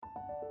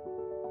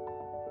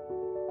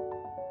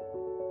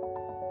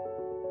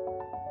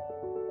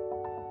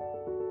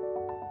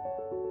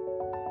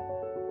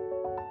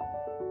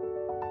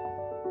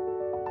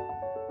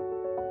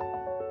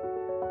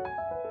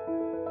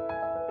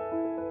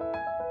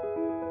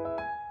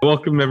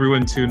Welcome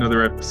everyone to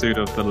another episode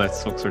of the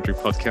Let's Talk Surgery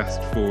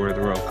podcast for the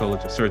Royal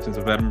College of Surgeons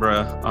of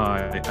Edinburgh.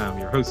 I am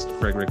your host,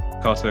 Greg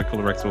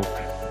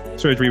colorectal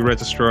surgery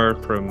registrar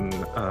from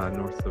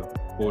north of the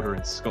border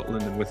in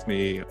Scotland, and with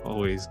me,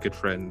 always good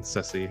friend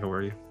Sesi. How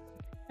are you?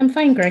 I'm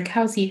fine, Greg.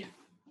 How's you?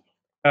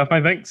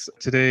 Fine, thanks.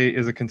 Today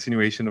is a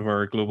continuation of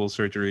our global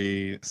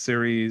surgery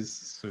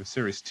series, so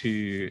series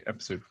 2,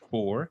 episode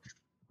 4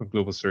 of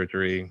global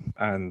surgery,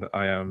 and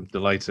I am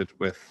delighted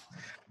with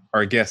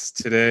our guest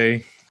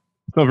today.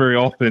 Not very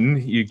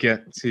often you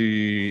get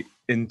to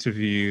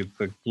interview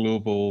the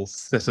Global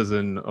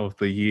Citizen of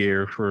the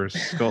Year for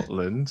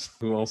Scotland,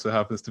 who also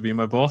happens to be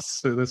my boss,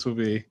 so this will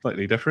be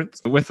slightly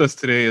different. With us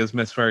today is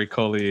Miss Mhairi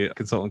Collie,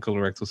 consultant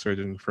colorectal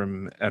surgeon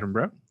from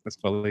Edinburgh. Miss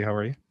Collie, how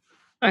are you?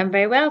 I'm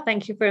very well.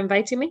 Thank you for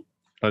inviting me.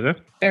 Pleasure.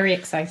 Very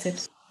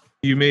excited.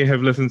 You may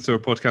have listened to our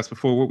podcast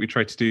before. What we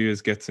try to do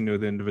is get to know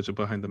the individual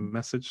behind the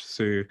message.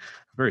 So a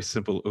very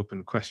simple,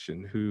 open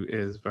question. Who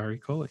is Mhairi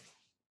Collie?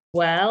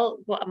 Well,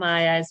 what am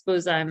I? I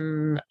suppose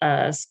I'm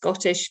a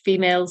Scottish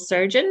female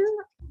surgeon,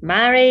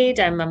 married.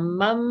 I'm a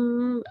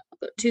mum, I've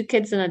got 2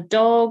 kids and a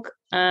dog,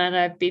 and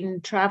I've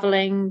been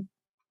traveling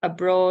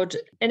abroad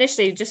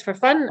initially just for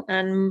fun,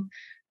 and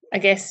I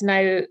guess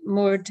now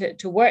more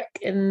to work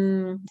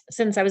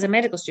since I was a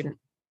medical student.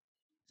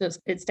 So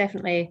it's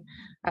definitely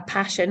a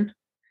passion.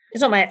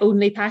 It's not my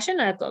only passion.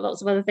 I've got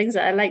lots of other things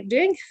that I like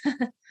doing.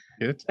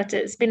 Good. But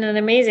it's been an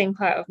amazing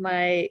part of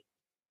my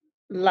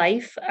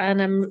life,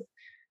 and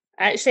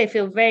I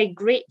feel very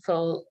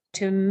grateful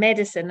to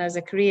medicine as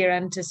a career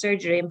and to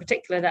surgery in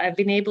particular that I've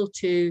been able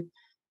to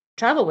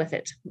travel with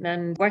it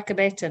and work a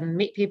bit and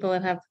meet people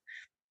and have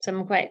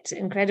some quite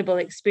incredible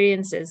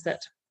experiences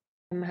that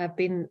have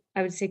been,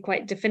 I would say,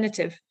 quite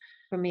definitive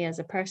for me as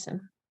a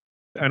person.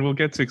 And we'll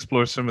get to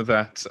explore some of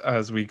that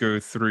as we go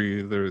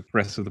through the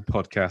rest of the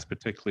podcast,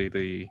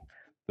 particularly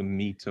the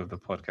meat of the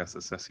podcast,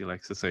 as Sesi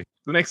likes to say.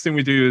 The next thing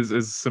we do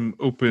is some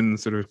open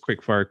sort of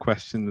quick fire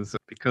questions.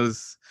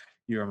 Because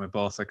you are my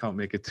boss, I can't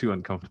make it too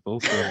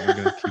uncomfortable, so I'm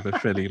going to keep it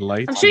fairly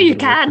light. I'm sure you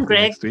can,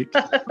 Greg. So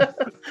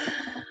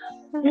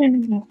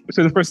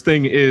the first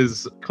thing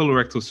is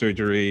colorectal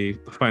surgery,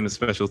 the finest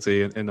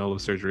specialty in all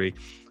of surgery.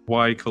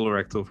 Why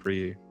colorectal for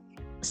you?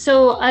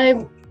 So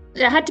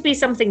it had to be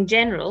something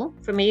general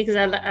for me because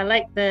I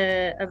like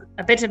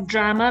a bit of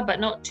drama,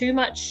 but not too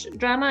much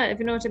drama, if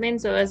you know what I mean.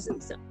 So as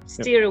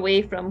steer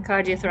away from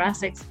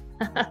cardiothoracics,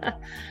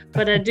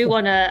 but I do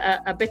want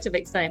a bit of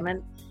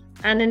excitement.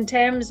 And in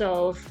terms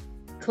of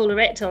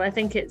colorectal, I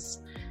think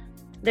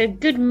they're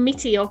good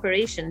meaty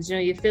operations. You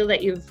know, you feel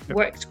that you've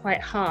worked quite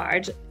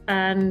hard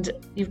and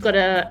you've got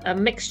a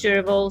mixture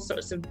of all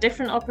sorts of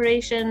different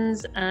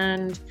operations,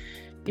 and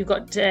you've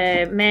got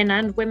men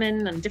and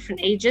women and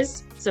different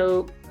ages.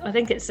 So I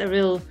think it's a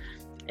real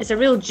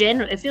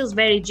general, it feels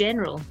very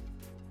general.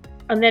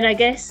 And then I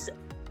guess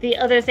the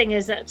other thing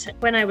is that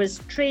when I was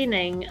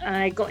training,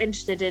 I got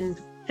interested in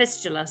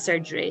fistula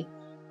surgery.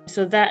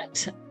 So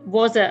that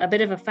was a bit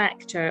of a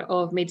factor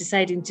of me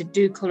deciding to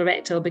do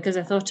colorectal, because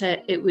I thought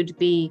it would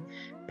be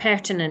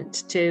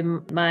pertinent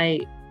to my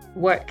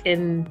work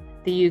in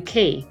the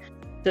UK.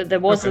 That there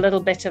was a little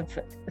bit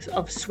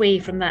of sway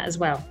from that as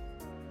well.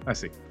 I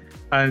see.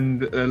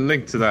 And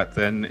linked to that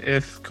then,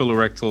 if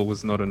colorectal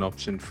was not an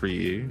option for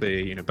you,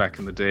 back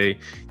in the day,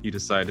 you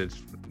decided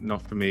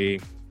not for me,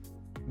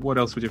 what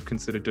else would you have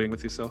considered doing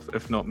with yourself,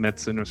 if not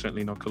medicine or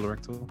certainly not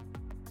colorectal?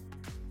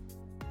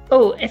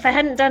 Oh, if I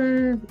hadn't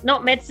done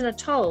not medicine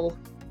at all,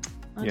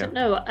 I don't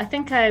know. I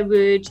think I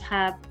would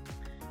have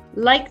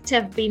liked to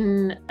have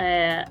been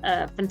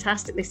a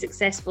fantastically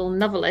successful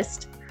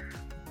novelist,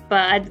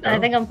 but I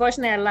think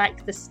unfortunately I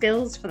lack the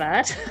skills for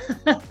that.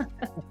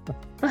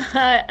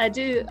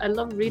 I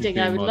love reading.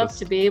 I would love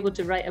to be able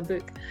to write a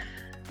book.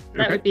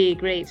 That would be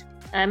great.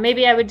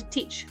 Maybe I would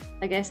teach.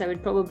 I guess I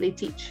would probably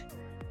teach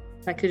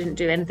if I couldn't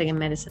do anything in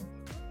medicine.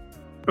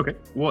 Okay.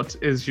 What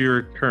is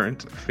your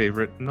current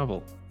favourite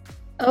novel?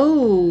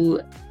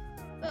 Oh,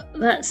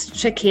 that's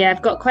tricky.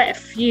 I've got quite a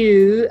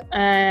few.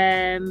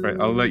 Right,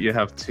 I'll let you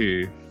have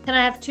 2. Can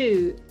I have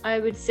 2? I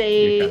would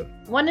say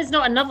one is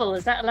not a novel.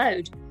 Is that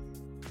allowed?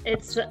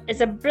 It's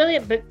a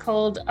brilliant book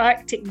called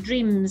Arctic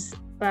Dreams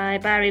by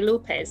Barry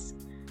Lopez,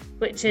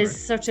 which is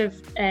sort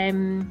of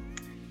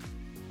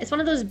it's one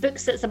of those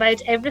books that's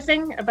about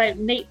everything, about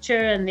nature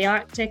and the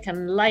Arctic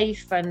and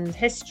life and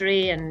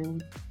history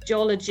and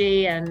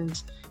geology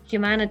and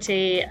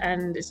humanity,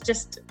 and it's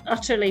just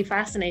utterly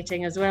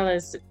fascinating as well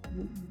as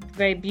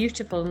very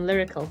beautiful and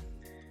lyrical.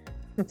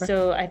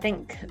 So I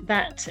think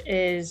that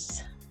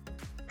is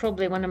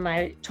probably one of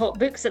my top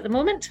books at the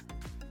moment.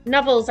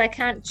 Novels, I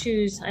can't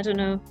choose. I don't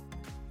know.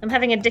 I'm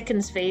having a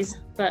Dickens phase,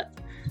 but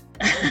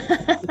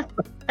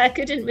I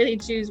couldn't really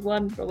choose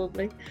one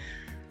probably.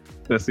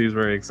 Sesi's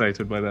very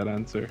excited by that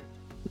answer.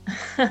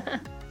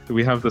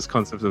 We have this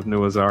concept of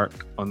Noah's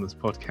Ark on this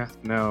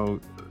podcast. Now,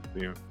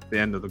 the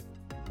end of the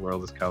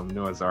world is come.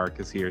 Noah's Ark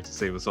is here to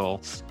save us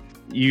all.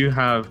 You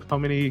have how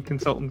many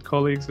consultant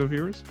colleagues of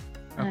yours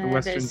at the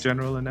Western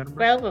General in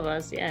Edinburgh? 12 of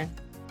us, yeah.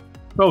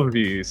 12 of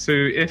you. So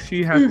if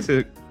you had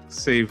to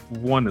save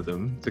one of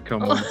them to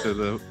come onto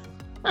the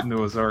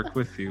Noah's Ark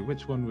with you,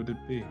 which one would it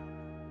be?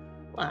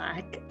 Well,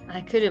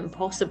 I couldn't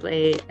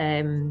possibly.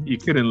 You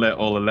couldn't let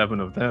all 11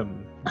 of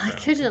them. I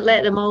couldn't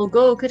let them all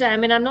go, could I? I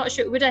mean, I'm not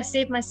sure. Would I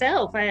save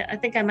myself? I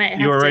think I might have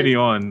You're already to.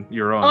 on.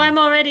 You're on. Oh, I'm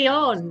already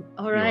on.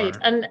 All right.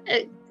 are. And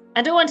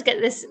I don't want to get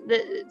this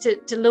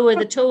to lower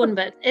the tone,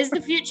 but is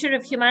the future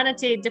of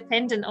humanity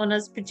dependent on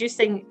us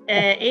producing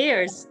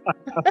heirs?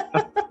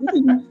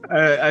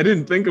 I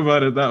didn't think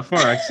about it that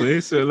far,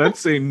 actually. So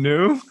let's say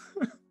no.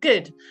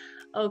 Good.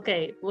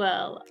 Okay.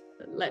 Well,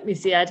 let me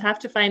see. I'd have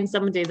to find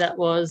somebody that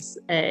was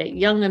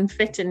young and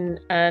fit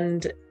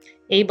and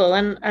able.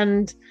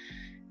 And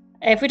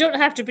if we don't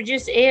have to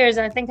produce heirs,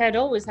 I think I'd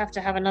always have to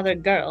have another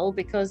girl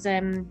because,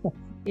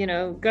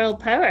 girl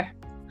power.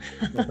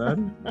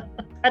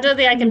 I don't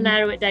think I can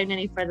narrow it down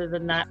any further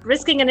than that.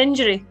 Risking an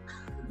injury.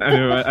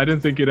 I didn't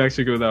think you'd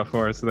actually go that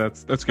far, so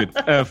that's good.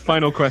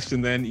 Final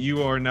question then.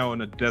 You are now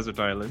on a desert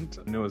island.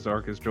 Noah's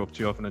Ark has dropped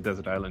you off on a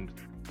desert island.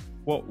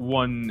 What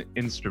one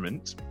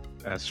instrument,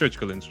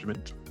 surgical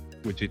instrument,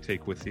 would you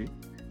take with you?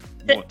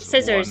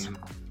 Scissors.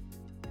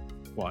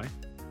 Why?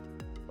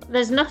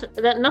 There's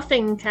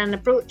nothing can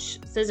approach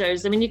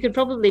scissors. I mean, you could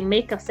probably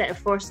make a set of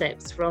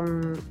forceps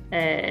from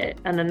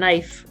and a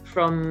knife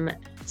from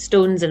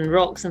stones and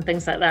rocks and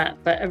things like that,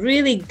 but a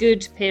really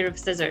good pair of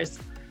scissors,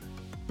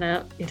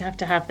 now you'd have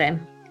to have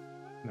them.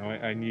 No,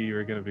 I knew you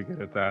were going to be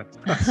good at that.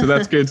 So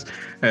that's good.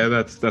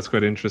 That's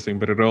quite interesting,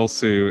 but it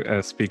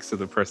also speaks to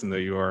the person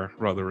that you are,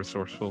 rather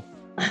resourceful.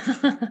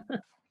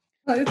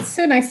 Well, it's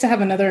so nice to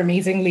have another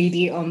amazing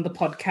lady on the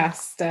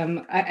podcast.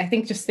 I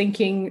think just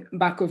thinking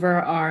back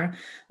over our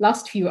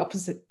last few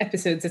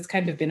episodes, it's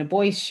kind of been a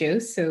boys' show,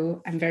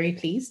 so I'm very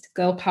pleased.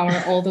 Girl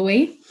power all the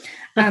way.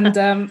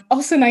 And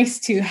also nice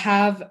to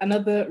have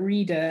another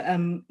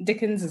reader.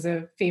 Dickens is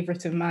a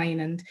favourite of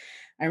mine, and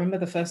I remember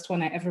the first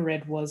one I ever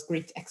read was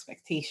Great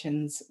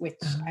Expectations, which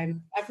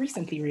I've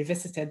recently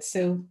revisited.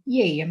 So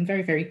yay, I'm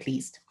very, very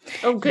pleased.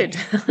 Oh, good.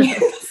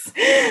 Yes.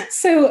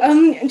 So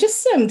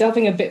just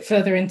delving a bit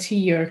further into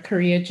your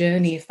career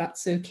journey, if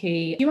that's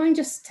okay. Do you mind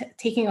just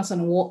taking us on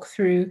a walk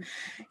through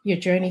your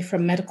journey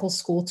from medical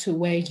school to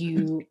where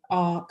you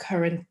are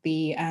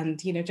currently,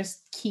 and,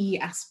 just key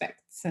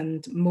aspects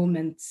and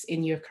moments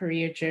in your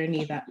career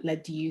journey that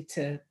led you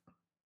to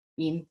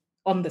being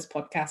on this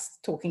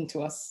podcast talking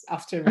to us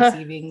after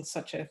receiving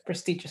such a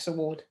prestigious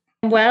award?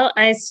 Well,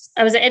 I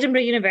was at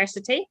Edinburgh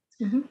University,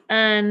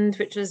 Mm-hmm.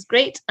 which was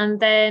great. And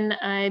then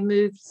I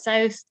moved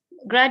south,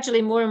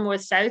 gradually more and more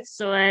south.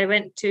 So I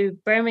went to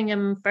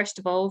Birmingham, first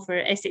of all,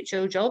 for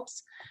SHO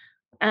jobs,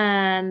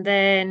 and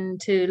then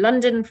to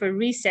London for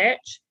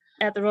research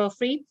at the Royal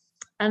Free,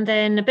 and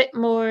then a bit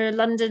more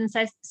London,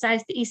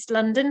 south east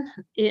London,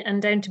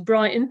 and down to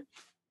Brighton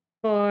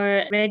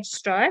for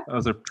registrar. That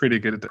was a pretty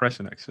good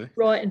impression, actually.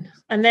 Brighton.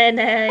 And then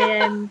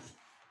I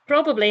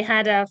probably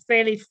had a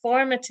fairly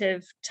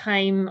formative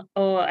time.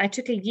 I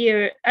took a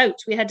year out.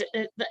 We had,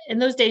 in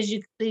those days,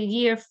 the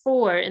year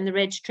 4 in the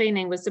reg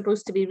training was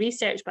supposed to be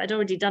research, but I'd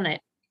already done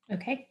it.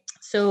 Okay.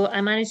 So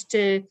I managed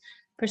to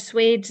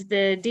persuade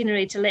the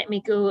deanery to let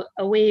me go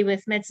away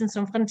with Médecins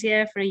Sans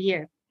Frontières for a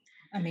year.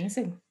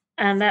 Amazing.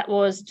 And that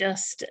was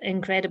just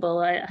incredible.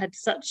 I had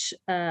such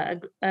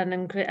an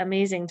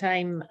amazing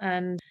time.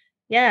 And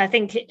yeah, I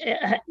think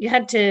you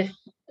had to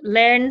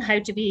learn how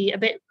to be a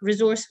bit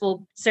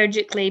resourceful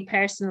surgically,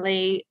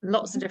 personally,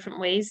 lots of different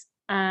ways.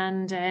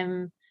 And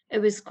it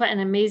was quite an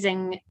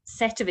amazing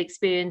set of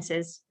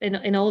experiences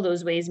in all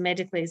those ways,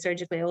 medically,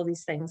 surgically, all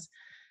these things.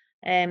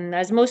 I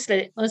was most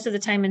of the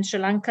time in Sri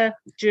Lanka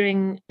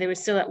they were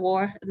still at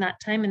war in that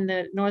time in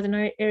the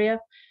northern area.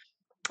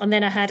 And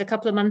then I had a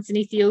couple of months in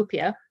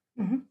Ethiopia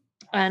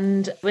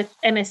and with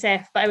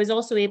MSF, but I was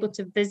also able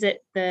to visit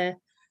the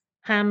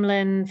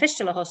Hamlin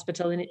Fistula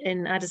Hospital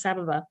in Addis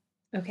Ababa.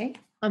 Okay.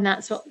 And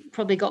that's what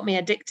probably got me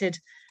addicted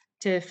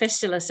to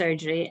fistula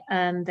surgery.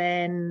 And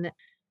then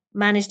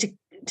managed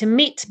to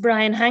meet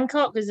Brian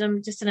Hancock, who's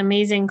just an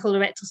amazing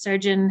colorectal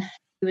surgeon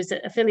who was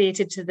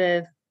affiliated to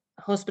the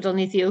hospital in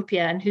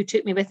Ethiopia and who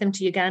took me with him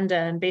to Uganda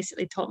and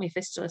basically taught me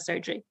fistula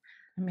surgery.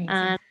 Amazing.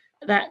 And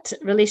that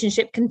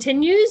relationship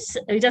continues.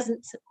 He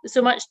doesn't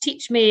so much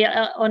teach me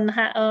on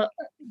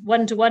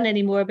one-to-one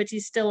anymore, but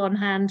he's still on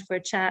hand for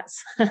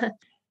chats.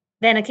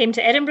 Then I came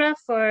to Edinburgh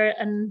for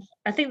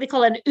I think they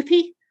call it an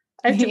UPI,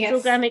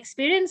 out-of-programme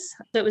experience.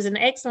 So it was an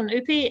excellent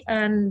UPI,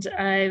 and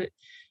I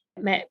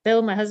met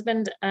Bill, my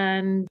husband,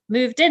 and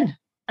moved in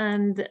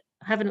and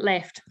haven't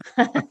left.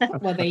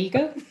 Well, there you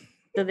go.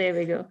 So there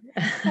we go.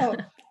 Oh,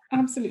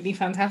 absolutely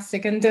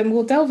fantastic. And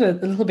we'll delve a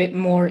little bit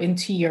more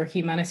into your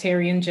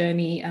humanitarian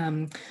journey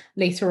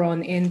later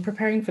on. In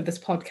preparing for this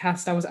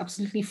podcast, I was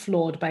absolutely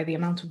floored by the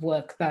amount of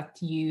work that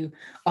you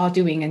are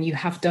doing and you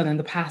have done in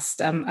the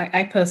past.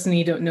 I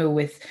personally don't know,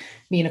 with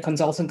being a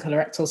consultant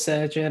colorectal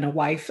surgeon, a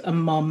wife, a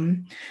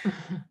mum.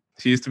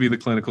 She used to be the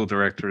clinical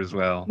director as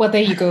well. Well,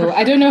 there you go.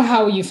 I don't know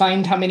how you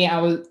find how many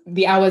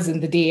hours in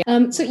the day.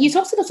 So you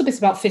talked a little bit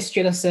about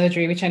fistula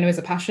surgery, which I know is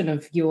a passion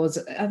of yours.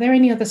 Are there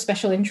any other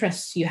special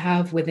interests you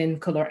have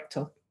within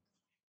colorectal?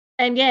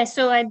 Yeah,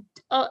 so I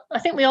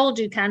think we all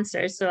do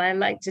cancer, so I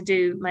like to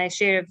do my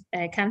share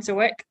of cancer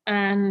work.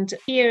 And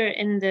here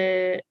in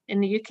the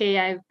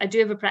UK, I do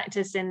have a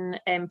practice in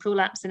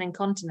prolapse and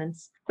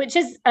incontinence, which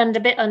is and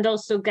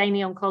also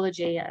gynae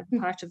oncology. I'm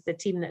part of the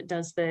team that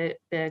does the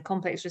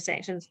complex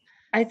resections.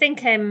 I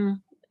think I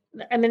mean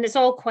it's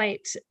all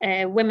quite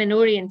women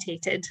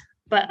orientated,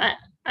 but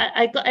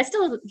I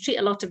still treat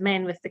a lot of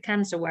men with the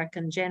cancer work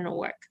and general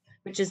work,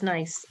 which is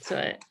nice.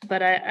 So,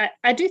 but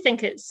I do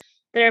think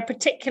there are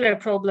particular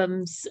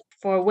problems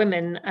for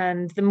women,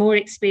 and the more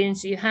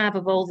experience you have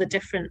of all the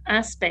different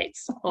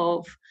aspects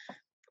of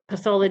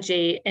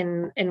pathology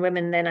in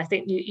women, then I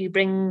think you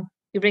bring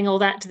all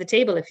that to the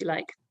table, if you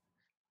like.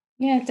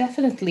 Yeah,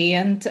 definitely.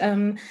 And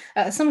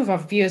some of our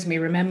viewers may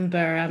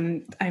remember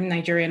I'm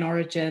Nigerian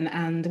origin.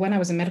 And when I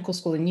was in medical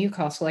school in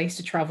Newcastle, I used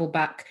to travel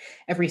back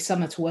every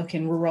summer to work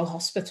in rural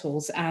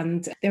hospitals.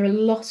 And there are a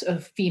lot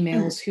of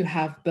females who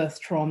have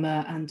birth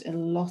trauma and a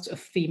lot of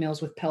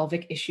females with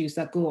pelvic issues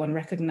that go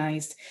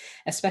unrecognized,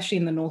 especially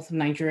in the north of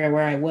Nigeria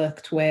where I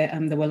worked, where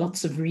there were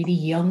lots of really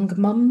young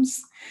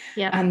mums.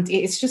 Yeah. And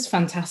it's just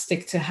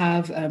fantastic to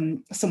have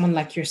someone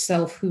like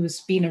yourself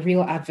who's been a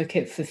real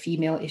advocate for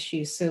female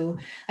issues. So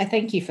I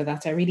thank you for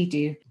that. I really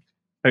do.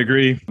 I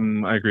agree.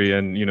 And,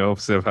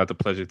 obviously I've had the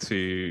pleasure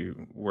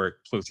to work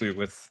closely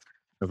with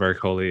Mhairi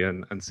Collie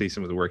and see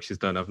some of the work she's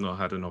done. I've not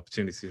had an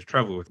opportunity to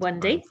travel with one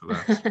day for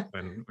that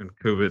when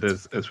COVID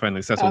is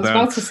finally settled down.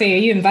 I was about to say, are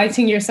you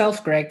inviting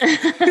yourself, Greg?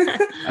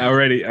 I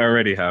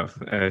already have.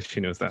 She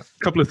knows that.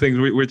 A couple of things.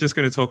 We're just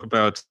going to talk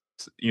about,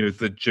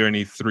 the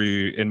journey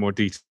through in more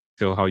detail,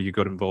 how you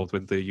got involved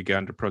with the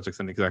Uganda projects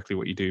and exactly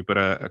what you do. But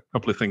a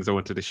couple of things I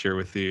wanted to share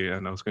with you,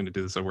 and I was going to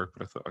do this at work,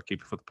 but I thought I'll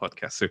keep it for the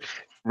podcast. So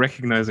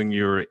recognizing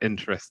your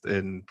interest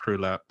in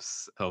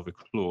prolapse pelvic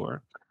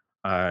floor,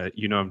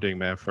 I'm doing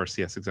my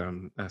FRCS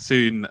exam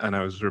soon, and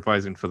I was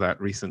revising for that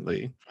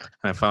recently.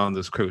 And I found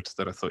this quote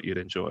that I thought you'd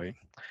enjoy.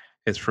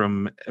 It's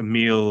from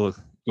Emile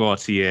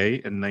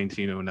Gautier in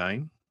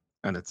 1909,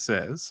 and it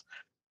says,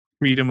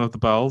 "Freedom of the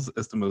bowels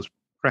is the most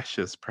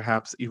precious,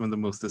 perhaps even the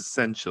most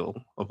essential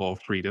of all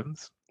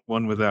freedoms,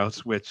 one without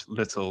which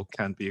little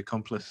can be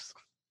accomplished."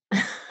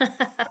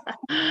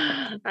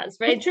 That's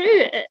very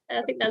true.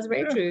 I think that's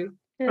very true.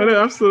 Yeah.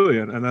 No, absolutely,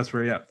 and that's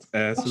very apt.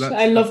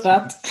 I love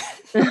that.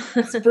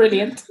 It's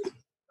brilliant.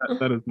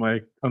 That is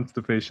my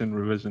constipation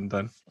revision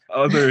done.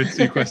 Other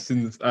two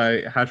questions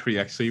I had for you,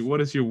 actually. What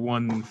is your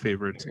one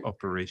favorite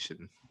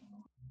operation?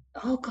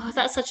 Oh God,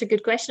 that's such a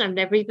good question. I've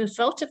never even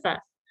thought of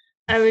that.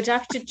 I would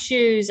have to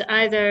choose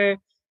either,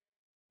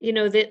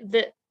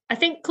 I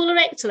think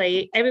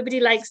colorectally, everybody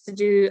likes to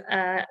do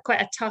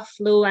quite a tough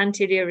low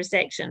anterior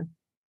resection,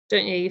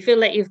 don't you? You feel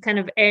like you've kind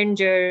of earned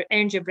your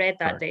bread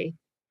that day.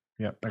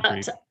 Yeah,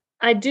 agreed. But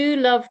I do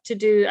love to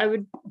do. I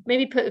would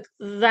maybe put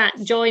that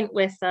joint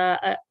with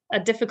a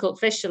difficult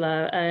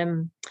fistula,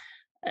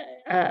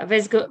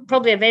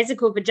 probably a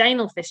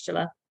vesicovaginal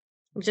fistula,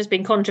 which has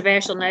been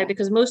controversial now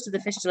because most of the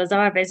fistulas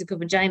are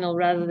vesicovaginal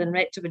rather than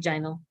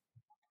rectovaginal,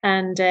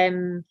 and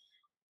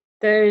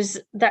there's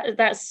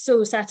that's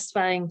so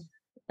satisfying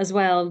as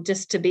well,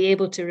 just to be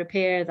able to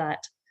repair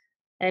that.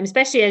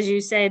 Especially as you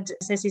said,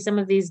 Sesi, some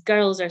of these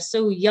girls are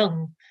so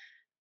young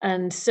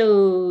and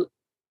so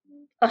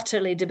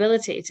utterly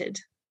debilitated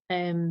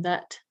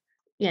that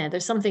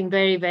there's something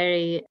very,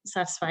 very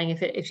satisfying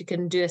if you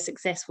can do a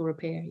successful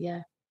repair.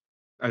 Yeah.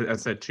 I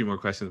said two more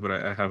questions, but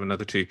I have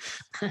another two.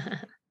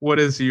 What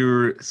is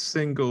your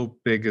single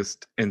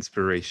biggest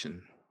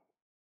inspiration?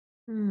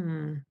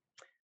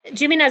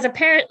 Do you mean as a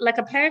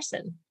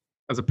person?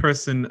 As a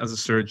person, as a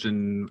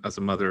surgeon, as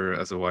a mother,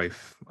 as a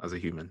wife, as a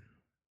human?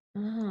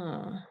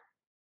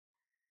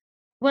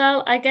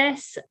 Well, I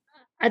guess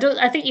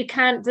I think you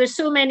can't. There's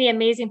so many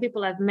amazing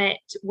people I've met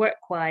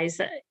work-wise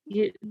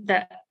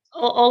that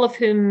all of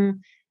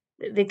whom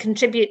they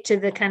contribute to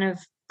the kind of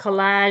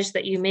collage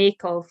that you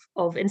make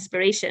of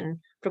inspiration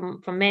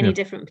from many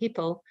different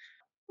people.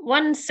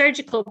 One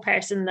surgical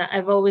person that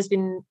I've always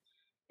been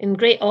in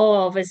great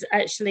awe of is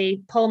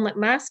actually Paul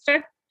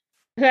McMaster,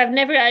 who I've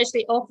never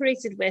actually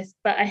operated with,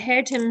 but I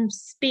heard him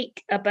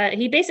speak about,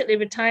 he basically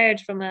retired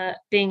from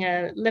being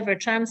a liver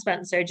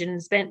transplant surgeon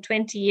and spent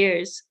 20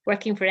 years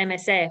working for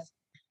MSF.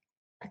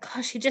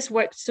 Gosh, he just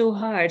worked so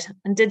hard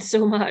and did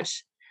so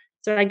much.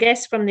 So I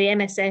guess from the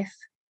MSF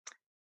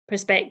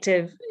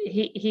perspective,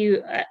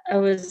 I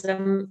was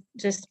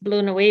just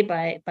blown away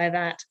by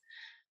that.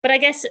 But I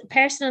guess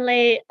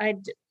personally,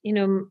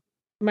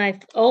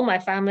 all my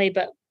family,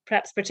 but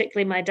perhaps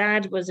particularly my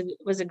dad was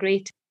a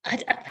great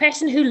a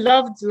person who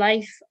loved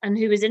life and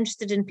who was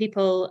interested in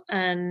people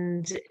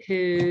and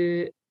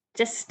who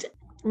just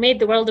made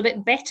the world a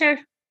bit better,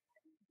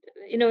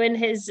 in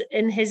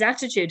his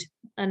attitude.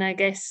 And I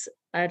guess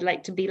I'd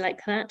like to be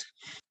like that.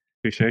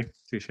 Touché.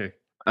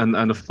 And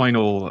a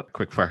final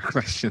quick fire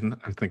question.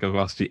 I think I've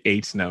asked you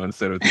 8 now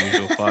instead of the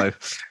usual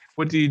 5.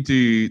 What do you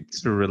do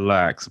to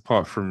relax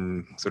apart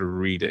from sort of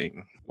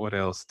reading? What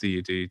else do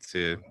you do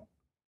to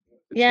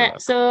yeah,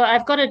 so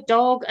I've got a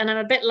dog and I'm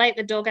a bit like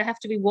the dog. I have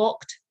to be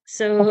walked.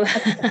 So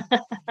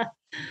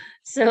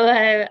So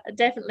I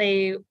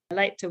definitely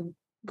like to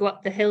go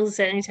up the hills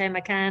anytime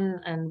I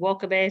can and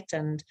walk a bit.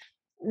 And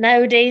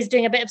nowadays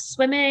doing a bit of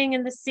swimming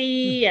in the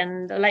sea,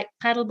 and I like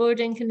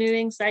paddleboarding,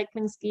 canoeing,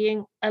 cycling,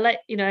 skiing. I like,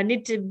 I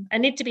need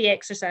to be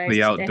exercised.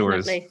 The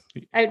outdoors.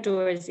 Definitely.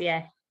 Outdoors,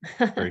 yeah.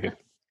 Very good.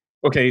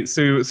 Okay,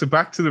 so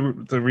back to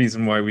the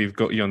reason why we've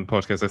got you on the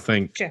podcast. I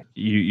think Sure.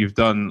 you've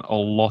done a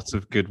lot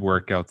of good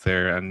work out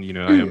there, and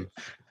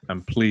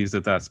I'm pleased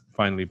that that's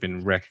finally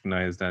been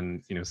recognized,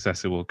 and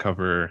Sesi will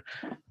cover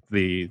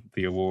the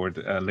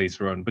award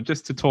later on. But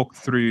just to talk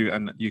through,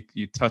 and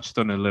you touched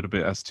on a little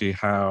bit as to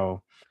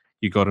how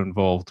you got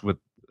involved with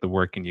the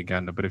work in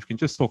Uganda, but if you can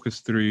just talk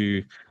us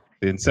through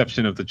the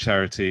inception of the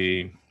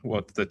charity,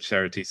 what the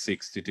charity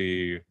seeks to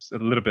do, a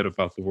little bit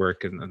about the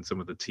work and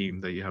some of the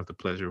team that you have the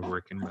pleasure of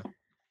working with.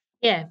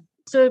 Yeah.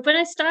 So when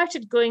I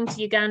started going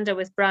to Uganda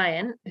with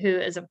Brian, who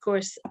is, of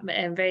course,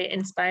 very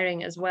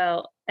inspiring as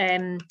well,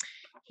 I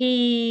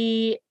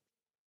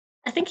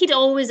think he'd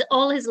always,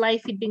 all his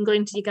life, he'd been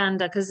going to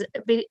Uganda, because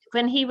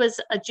when he was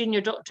a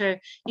junior doctor,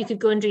 you could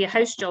go and do your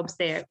house jobs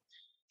there,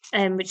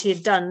 which he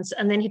had done.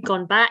 And then he'd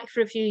gone back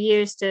for a few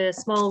years to a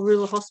small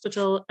rural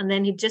hospital, and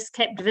then he just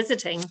kept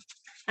visiting.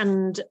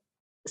 And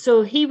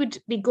so he would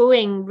be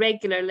going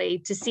regularly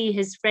to see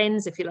his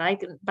friends, if you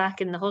like,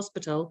 back in the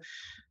hospital,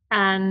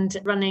 and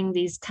running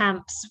these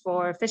camps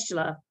for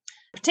fistula,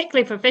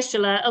 particularly for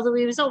fistula, although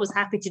he was always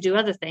happy to do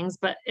other things,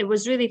 but it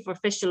was really for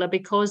fistula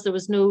because there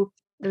was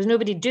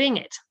nobody doing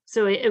it.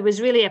 So it was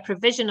really a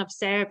provision of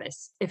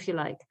service, if you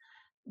like,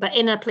 but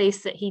in a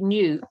place that he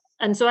knew.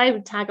 And so I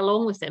would tag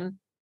along with him,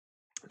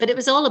 but it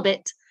was all a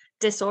bit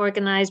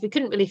disorganized. We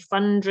couldn't really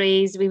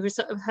fundraise. We were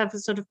have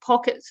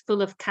pockets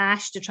full of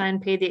cash to try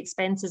and pay the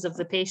expenses of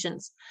the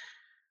patients.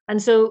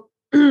 And so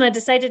I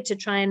decided to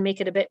try and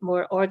make it a bit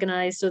more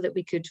organized so that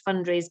we could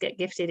fundraise, get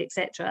gifted,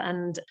 etc.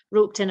 And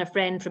roped in a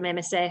friend from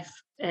MSF,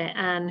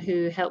 Anne,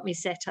 who helped me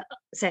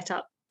set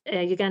up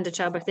Uganda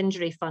Childbirth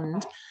Injury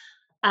Fund.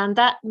 And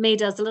that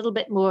made us a little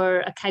bit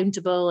more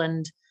accountable,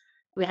 and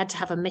we had to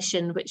have a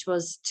mission, which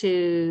was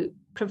to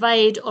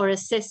provide or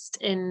assist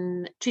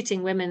in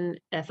treating women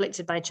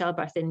afflicted by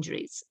childbirth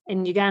injuries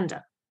in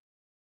Uganda.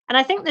 And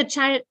I think we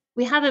tried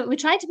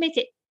to make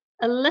it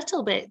a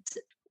little bit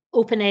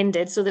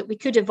open-ended so that we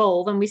could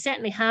evolve, and we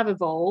certainly have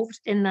evolved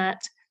in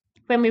that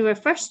when we were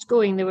first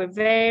going, there were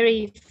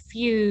very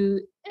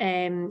few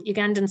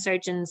Ugandan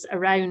surgeons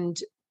around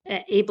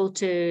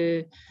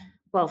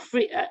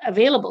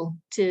available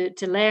to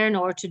learn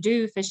or to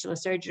do fistula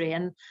surgery,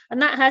 and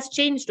that has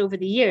changed over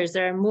the years.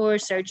 There are more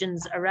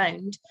surgeons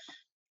around,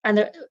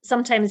 and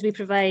sometimes we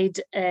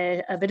provide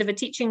a bit of a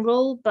teaching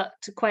role, but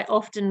quite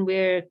often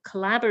we're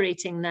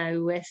collaborating now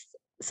with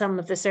some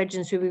of the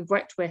surgeons who we've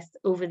worked with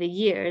over the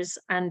years,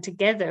 and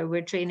together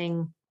we're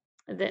training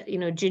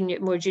the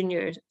more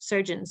junior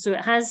surgeons. So it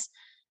has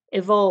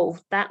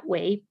evolved that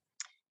way.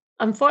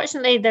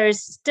 Unfortunately, there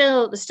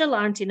still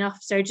aren't enough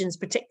surgeons,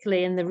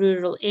 particularly in the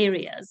rural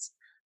areas,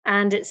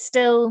 and it's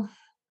still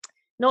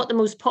not the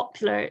most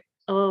popular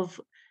of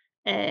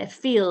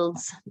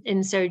fields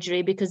in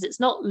surgery because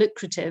it's not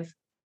lucrative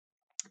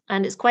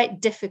and it's quite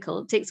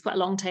difficult. It takes quite a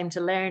long time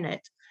to learn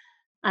it,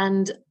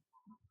 and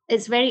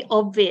it's very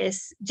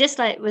obvious, just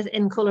like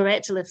in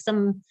colorectal,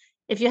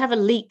 if you have a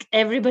leak,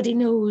 everybody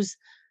knows.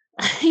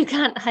 You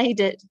can't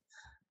hide it.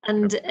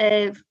 And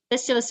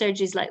fistula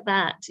surgeries like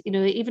that,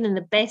 even in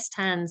the best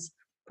hands,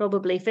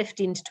 probably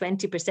 15 to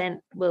 20%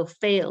 will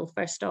fail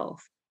first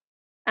off.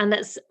 And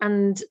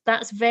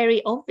that's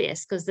very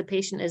obvious because the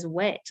patient is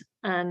wet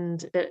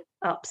and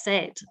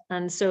upset.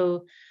 And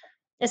so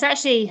it's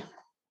actually,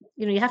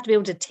 you have to be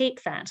able to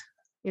take that,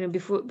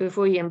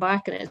 before you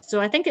embark on it. So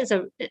I think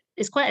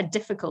it's quite a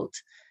difficult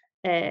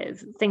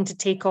thing to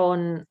take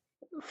on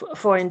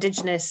for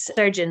Indigenous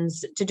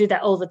surgeons to do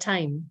that all the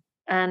time.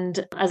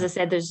 And as I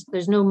said,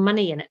 there's no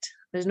money in it.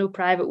 There's no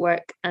private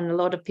work, and a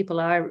lot of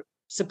people are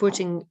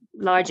supporting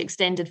large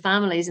extended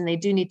families, and they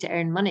do need to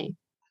earn money.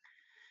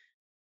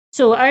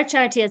 So our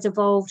charity has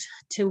evolved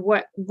to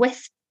work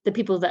with the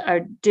people that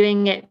are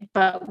doing it,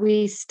 but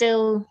we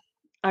still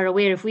are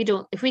aware if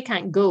we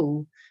can't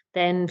go,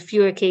 then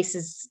fewer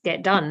cases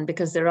get done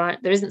because there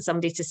isn't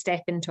somebody to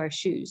step into our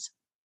shoes.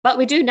 But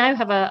we do now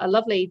have a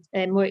lovely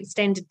more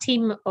extended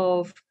team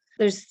of,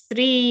 there's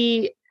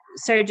 4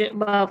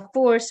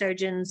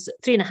 surgeons,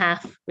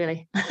 3.5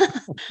 really,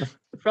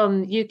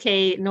 from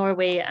UK,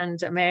 Norway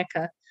and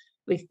America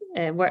we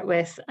work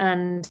with,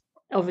 and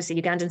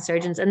obviously Ugandan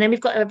surgeons. And then we've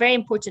got a very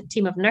important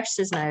team of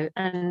nurses now,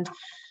 and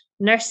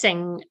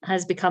nursing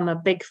has become a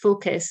big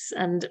focus.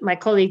 And my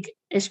colleague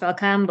Ishval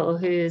Campbell,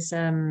 who is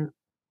a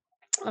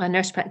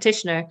nurse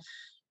practitioner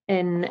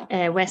in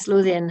West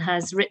Lothian,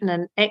 has written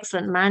an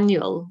excellent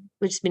manual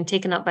which has been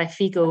taken up by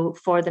FIGO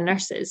for the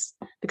nurses,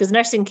 because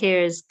nursing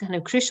care is kind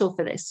of crucial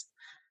for this.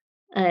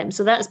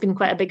 So that's been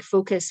quite a big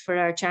focus for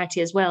our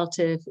charity as well,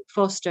 to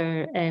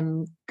foster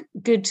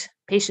good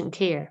patient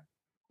care.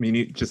 I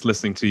mean, just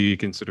listening to you,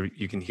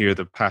 you can hear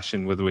the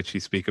passion with which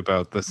you speak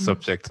about the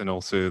subject and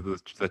also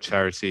the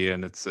charity,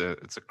 and it's a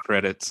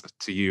credit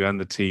to you and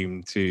the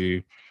team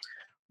to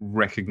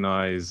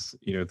recognize,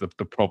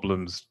 the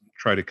problems,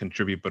 try to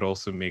contribute, but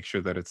also make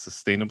sure that it's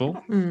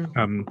sustainable.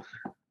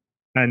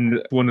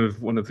 And one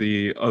of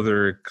the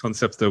other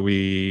concepts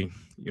that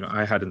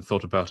I hadn't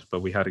thought about,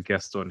 but we had a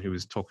guest on who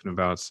was talking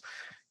about,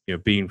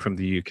 being from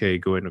the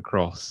UK, going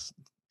across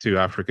to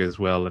Africa as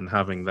well, and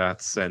having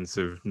that sense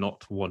of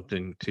not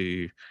wanting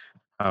to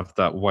have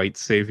that white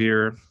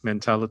savior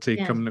mentality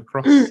coming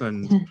across,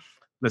 and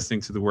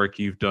listening to the work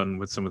you've done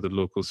with some of the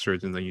local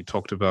surgeons, and you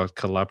talked about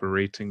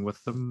collaborating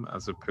with them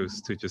as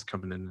opposed to just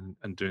coming in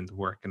and doing the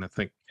work. And I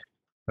think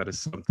that is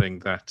something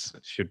that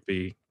should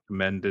be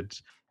commended.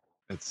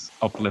 It's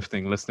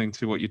uplifting listening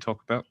to what you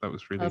talk about. That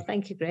was really... Oh,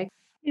 thank you, Greg.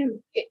 Yeah,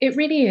 it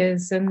really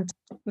is. And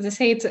as I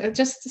say, it's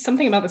just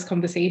something about this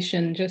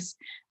conversation just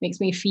makes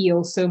me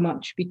feel so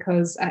much,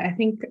 because I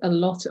think a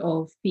lot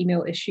of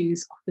female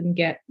issues often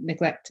get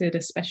neglected,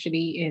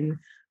 especially in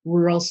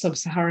rural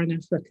sub-Saharan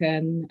Africa.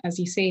 And as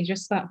you say,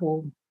 just that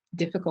whole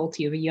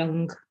difficulty of a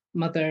young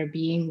mother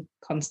being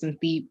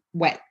constantly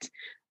wet,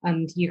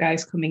 and you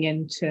guys coming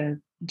in to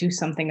do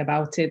something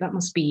about it, that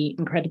must be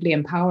incredibly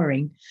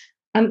empowering.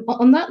 And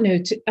on that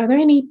note,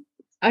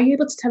 are you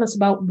able to tell us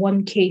about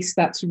one case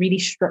that's really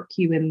struck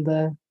you in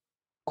the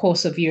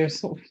course of your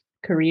sort of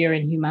career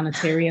in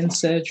humanitarian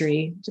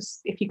surgery?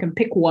 Just if you can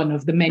pick one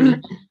of the many.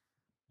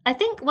 I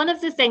think one of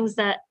the things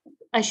that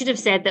I should have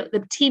said that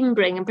the team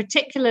bring, and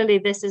particularly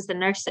this is the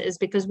nurses,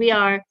 because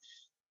the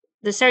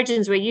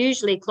surgeons were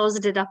usually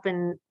closeted up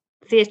in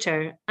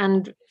theatre,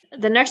 and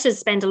the nurses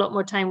spend a lot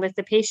more time with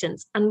the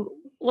patients. And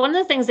one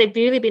of the things they've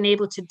really been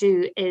able to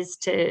do is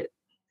to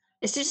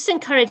just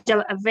encourage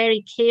a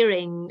very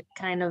caring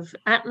kind of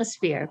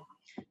atmosphere,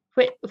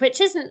 which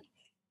isn't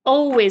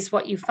always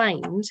what you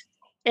find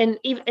in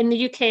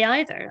the UK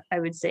either, I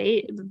would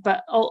say.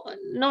 But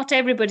not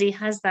everybody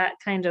has that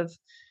kind of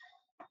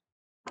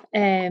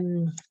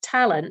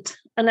talent.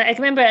 And I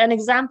remember an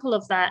example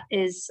of that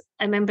is,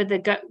 I remember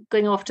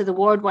going off to the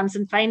ward once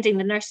and finding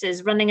the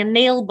nurses running a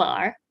nail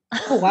bar.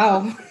 Oh,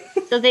 wow.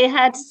 So they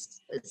had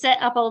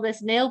set up all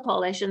this nail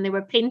polish and they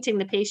were painting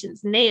the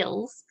patient's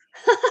nails.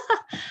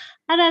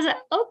 And I was like,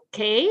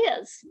 okay,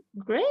 that's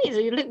great.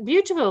 You look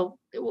beautiful.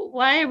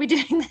 Why are we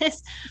doing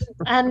this?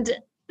 And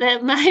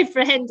my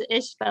friend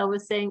Ishbel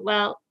was saying,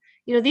 well,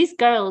 these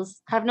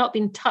girls have not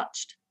been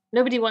touched.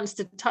 Nobody wants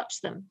to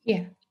touch them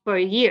for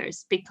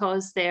years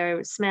because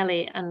they're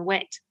smelly and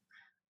wet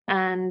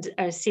and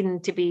are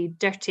seen to be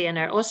dirty and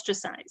are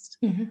ostracized.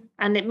 Mm-hmm.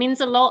 And it means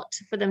a lot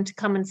for them to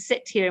come and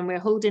sit here and we're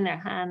holding their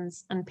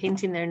hands and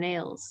painting their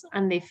nails,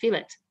 and they feel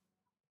it.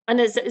 And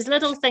it's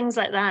little things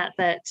like that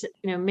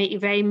make you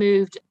very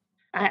moved.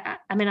 I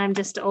mean, I'm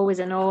just always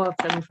in awe of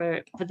them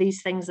for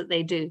these things that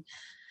they do.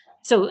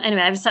 So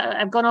anyway,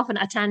 I've gone off on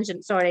a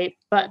tangent, sorry.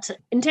 But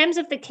in terms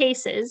of the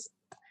cases,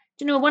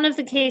 one of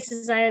the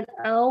cases I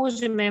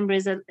always remember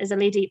is a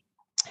lady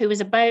who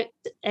was about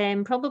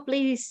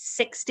probably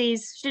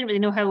 60s. She didn't really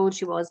know how old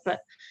she was, but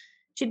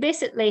she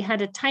basically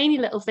had a tiny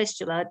little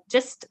fistula,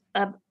 just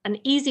an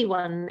easy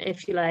one,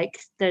 if you like.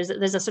 There's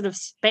a sort of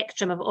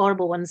spectrum of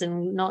horrible ones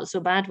and not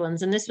so bad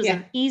ones. And this was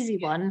an easy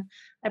one.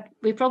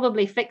 We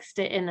probably fixed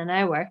it in an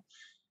hour.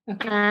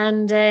 Okay.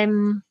 And I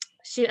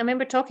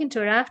remember talking to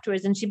her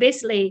afterwards, and she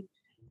basically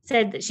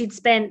said that she'd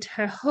spent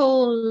her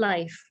whole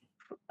life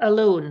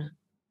alone,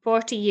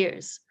 40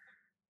 years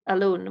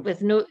alone,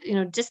 with no,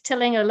 just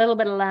tilling a little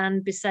bit of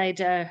land beside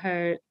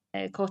her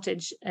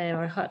cottage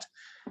or hut,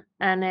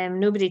 and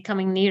nobody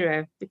coming near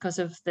her because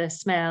of the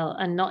smell,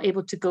 and not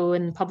able to go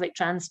in public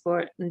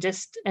transport, and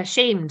just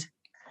ashamed.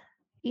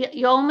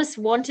 You almost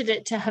wanted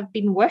it to have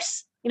been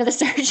worse, the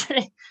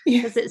surgery,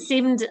 because it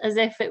seemed as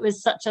if it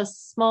was such a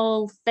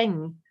small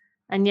thing,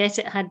 and yet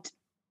it had,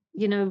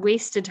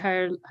 wasted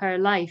her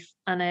life.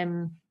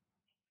 And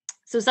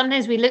so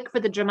sometimes we look for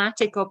the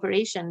dramatic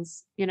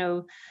operations,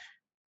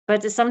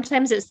 but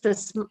sometimes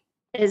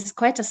it's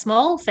quite a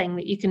small thing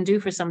that you can do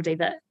for somebody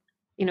that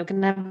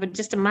can have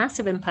just a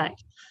massive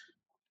impact.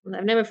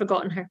 I've never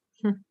forgotten her.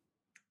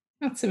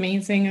 That's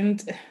amazing.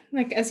 And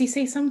like, as you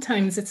say,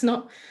 sometimes it's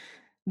not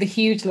the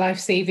huge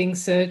life-saving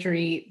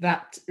surgery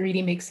that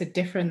really makes a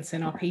difference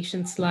in our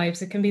patients'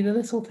 lives. It can be the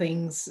little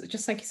things,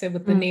 just like you said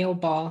with the nail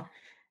bar.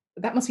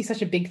 That must be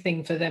such a big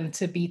thing for them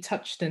to be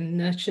touched and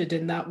nurtured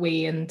in that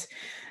way. And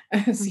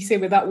as you say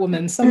with that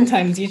woman,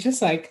 sometimes you're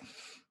just like,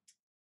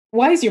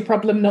 why is your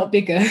problem not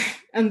bigger?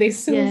 And they're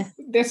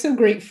so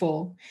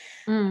grateful.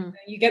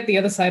 You get the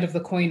other side of the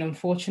coin,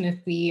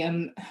 unfortunately,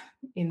 in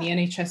the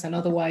NHS and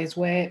otherwise,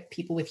 where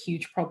people with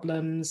huge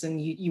problems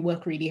and you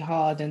work really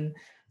hard and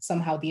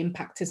somehow the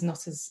impact is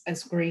not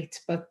as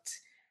great. But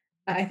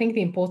I think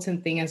the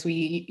important thing, as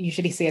we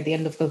usually say at the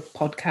end of the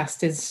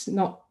podcast, is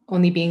not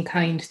only being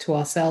kind to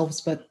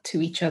ourselves, but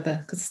to each other,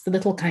 because it's the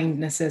little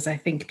kindnesses I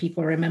think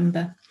people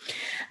remember.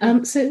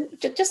 So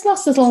just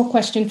last little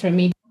question from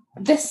me.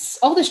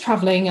 All this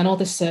traveling and all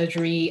this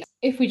surgery,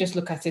 if we just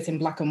look at it in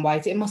black and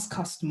white, it must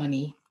cost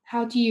money.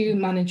 How do you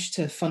manage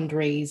to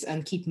fundraise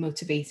and keep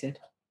motivated?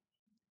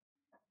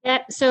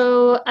 Yeah,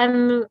 so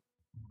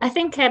I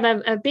think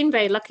I've been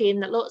very lucky in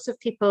that lots of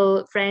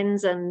people,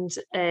 friends and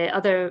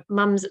other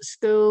mums at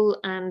school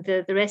and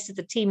the rest of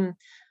the team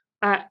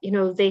are,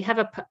 they have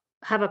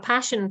a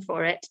passion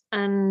for it.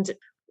 And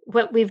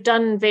what we've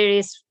done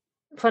various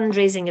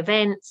fundraising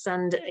events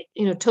and,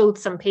 told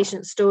some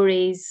patient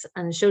stories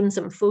and shown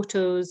some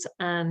photos,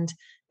 and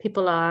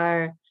people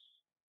are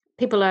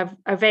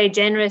very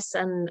generous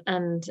and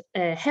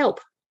help.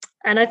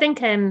 And I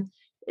think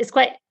it's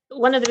quite,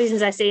 one of the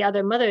reasons I say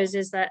other mothers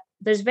is that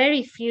there's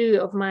very few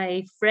of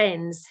my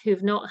friends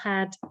who've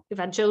had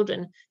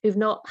children who've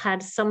not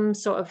had some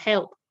sort of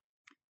help,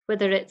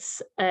 whether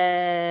it's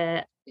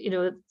the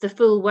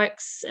full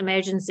works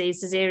emergency,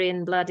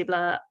 cesarean, blah de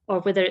blah, or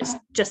whether it's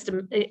just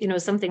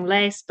something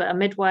less, but a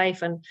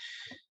midwife, and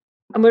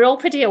we're all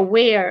pretty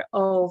aware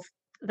of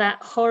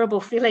that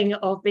horrible feeling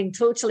of being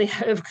totally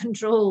out of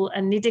control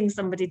and needing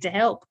somebody to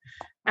help.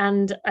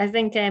 And I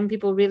think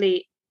people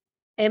really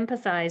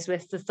empathize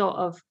with the thought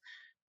of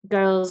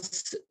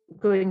girls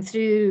going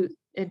through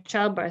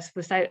childbirth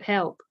without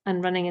help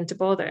and running into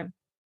bother.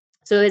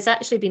 So it's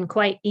actually been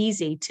quite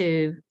easy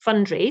to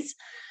fundraise.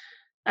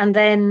 And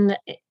then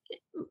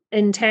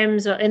in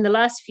terms of in the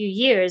last few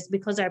years,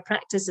 because our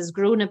practice has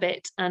grown a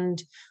bit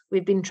and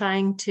we've been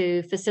trying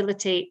to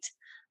facilitate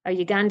our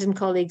Ugandan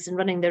colleagues in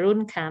running their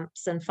own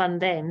camps and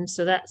fund them.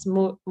 So that's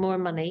more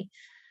money.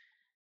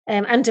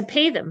 And to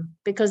pay them,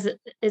 because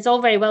it's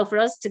all very well for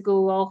us to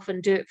go off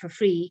and do it for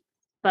free.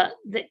 But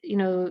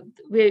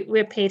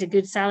we're paid a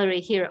good salary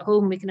here at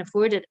home. We can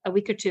afford it a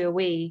week or two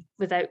away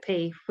without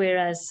pay,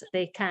 whereas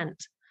they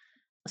can't.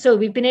 So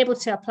we've been able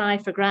to apply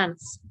for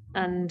grants,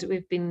 and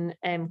we've been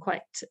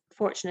quite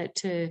fortunate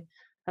to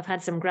have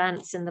had some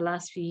grants in the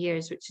last few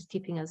years, which is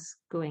keeping us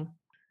going.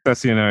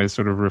 Sesi and I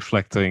sort of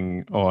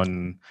reflecting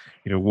on,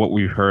 what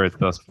we've heard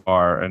thus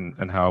far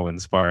and how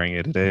inspiring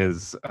it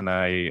is. And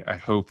I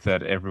hope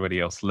that everybody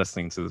else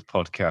listening to this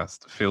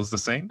podcast feels the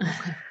same.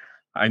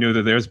 I know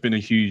that there's been a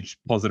huge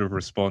positive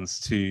response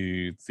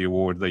to the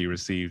award that you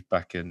received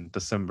back in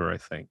December, I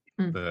think,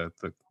 the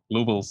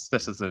Global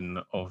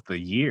Citizen of the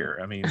Year.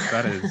 I mean,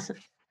 that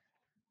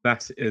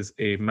is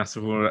a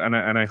massive award,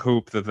 and I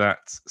hope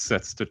that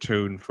sets the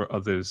tone for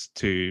others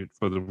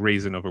for the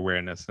raising of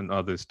awareness and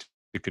others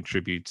to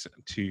contribute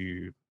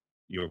to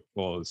your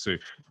cause. So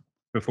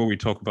before we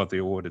talk about the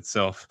award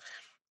itself,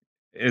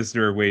 is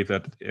there a way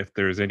that if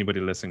there's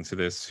anybody listening to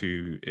this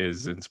who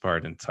is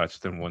inspired and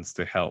touched and wants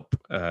to help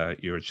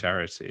your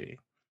charity,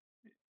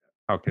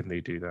 how can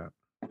they do that?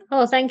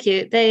 Oh, thank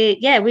you.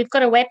 We've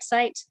got a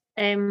website,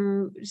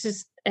 which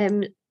is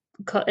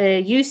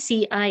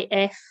ucif.co.uk,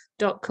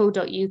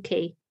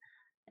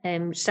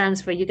 which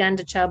stands for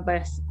Uganda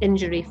Childbirth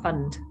Injury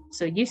Fund.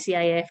 So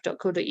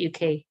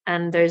ucif.co.uk,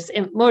 and there's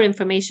more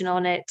information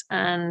on it.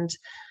 And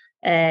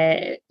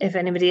if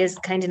anybody is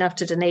kind enough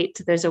to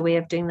donate, there's a way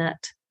of doing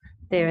that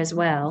there as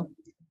well.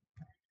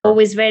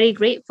 Always very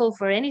grateful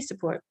for any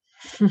support.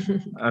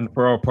 And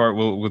for our part,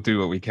 we'll do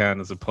what we can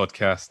as a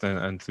podcast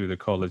and through the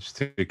college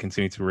to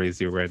continue to raise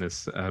the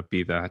awareness,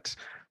 be that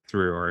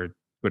through our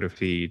Twitter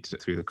feed,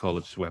 through the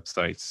college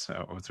websites,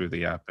 or through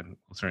the app, and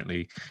we'll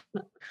certainly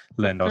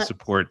lend our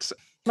support.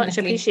 Much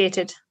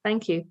appreciated.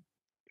 Thank you.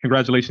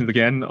 Congratulations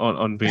again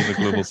on being the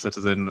Global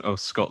Citizen of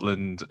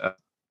Scotland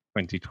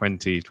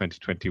 2020,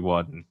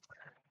 2021.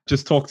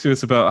 Just talk to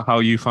us about how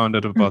you found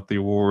out about the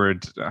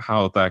award,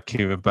 how that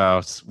came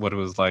about, what it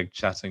was like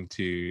chatting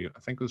to, I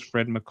think it was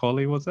Fred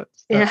McCauley, was it?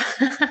 Yeah.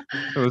 That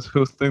was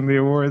hosting the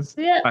awards.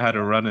 Yeah. I had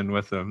a run-in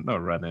with him.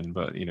 Not run-in,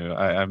 but,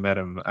 I met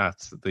him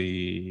at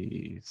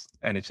the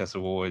NHS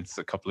Awards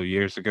a couple of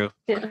years ago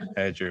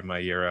during my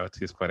year out.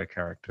 He's quite a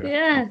character.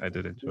 Yeah. I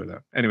did enjoy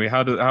that. Anyway,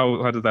 how did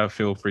that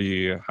feel for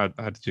you? How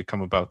did you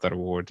come about that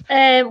award?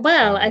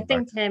 Well, I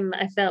think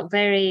I felt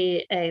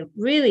very,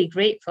 really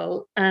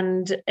grateful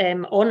and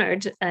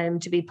honoured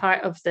to be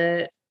part of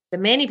the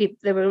many people.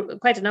 There were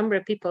quite a number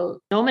of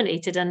people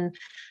nominated, and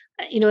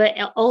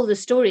all the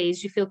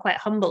stories you feel quite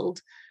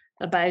humbled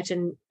about,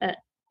 and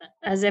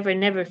as ever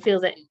never feel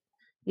that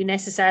you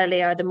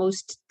necessarily are the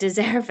most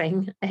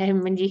deserving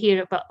when you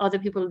hear about other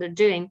people that are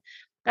doing.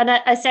 And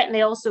I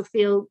certainly also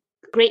feel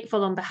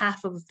grateful on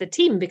behalf of the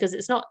team, because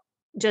it's not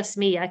just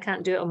me. I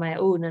can't do it on my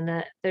own,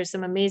 and there's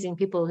some amazing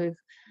people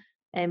who've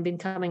been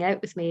coming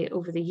out with me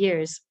over the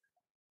years,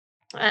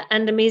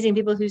 and amazing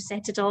people who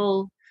set it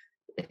all,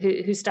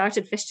 who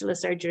started fistula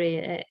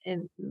surgery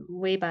in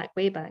way back.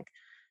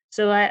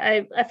 So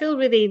I feel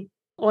really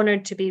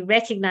honoured to be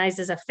recognised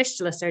as a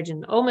fistula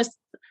surgeon. Almost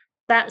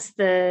that's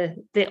the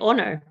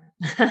honour.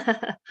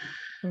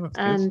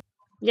 And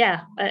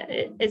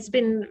it's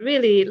been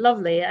really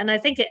lovely, and I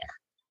think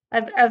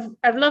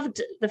I've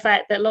loved the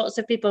fact that lots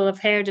of people have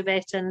heard of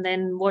it and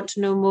then want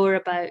to know more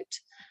about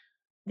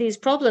these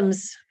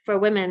problems for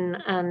women,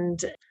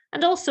 and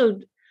also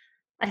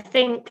I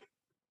think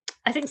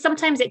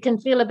sometimes it can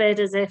feel a bit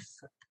as if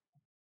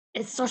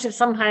it's sort of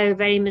somehow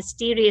very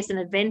mysterious and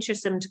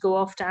adventuresome to go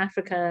off to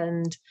Africa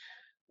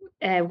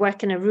and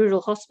work in a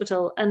rural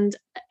hospital. And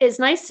it's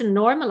nice to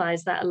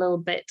normalize that a little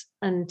bit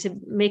and to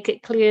make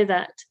it clear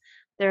that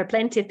there are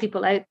plenty of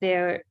people out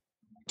there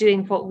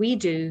doing what we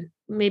do,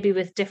 maybe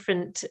with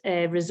different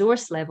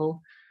resource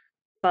level,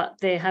 but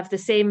they have the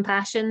same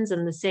passions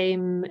and the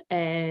same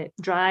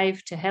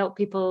drive to help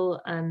people,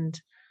 and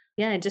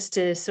just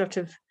to sort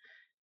of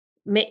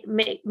make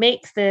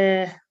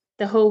the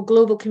whole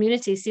global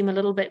community seem a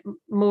little bit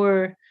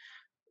more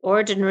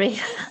ordinary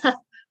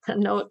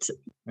and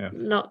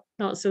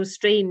not so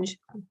strange.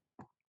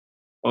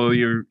 Oh,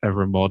 you're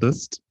ever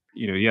modest.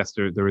 Yes,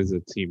 there is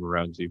a team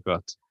around you,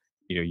 but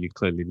you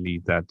clearly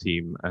lead that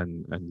team,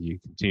 and you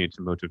continue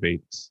to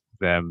motivate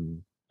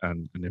them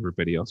and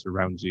everybody else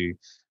around you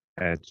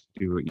to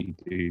do what you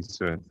do.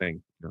 So I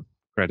think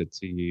credit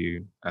to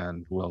you,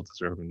 and well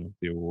deserving of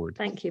the award.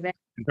 Thank you, Ben.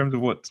 In terms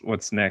of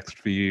what's next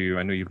for you,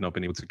 I know you've not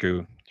been able to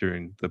go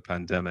during the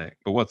pandemic,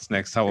 but what's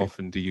next? How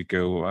often do you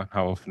go?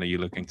 How often are you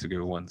looking to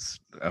go once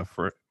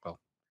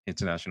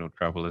international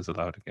travel is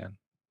allowed again?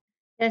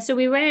 Yeah, so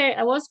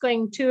I was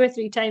going 2 or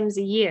 3 times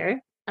a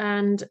year,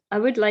 and I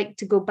would like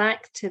to go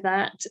back to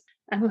that.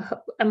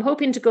 I'm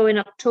hoping to go in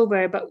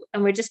October,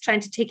 and we're just trying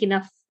to take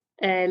enough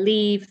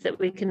leave that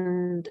we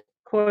can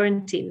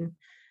quarantine.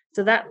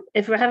 So that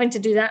if we're having to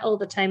do that all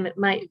the time, it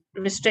might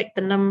restrict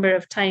the number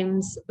of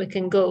times we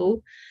can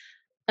go.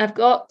 I've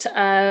got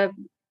a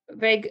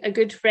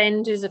good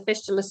friend who's a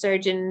fistula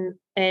surgeon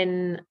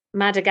in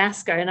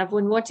Madagascar, and I've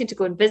been wanting to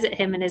go and visit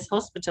him in his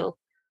hospital.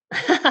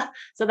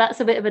 So that's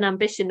a bit of an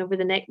ambition over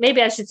the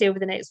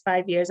next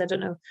 5 years. I don't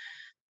know,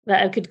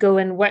 that I could go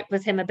and work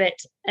with him a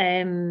bit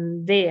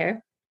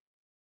there.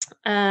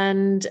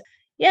 And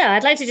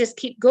I'd like to just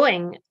keep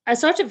going. I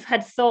sort of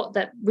had thought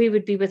that we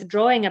would be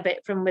withdrawing a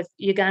bit with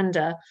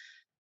Uganda,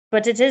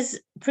 but it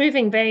is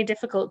proving very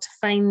difficult to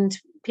find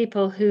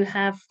people who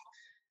have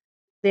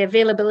the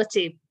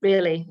availability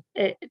really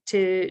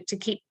to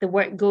keep the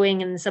work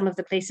going in some of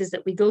the places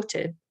that we go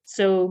to.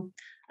 So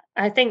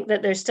I think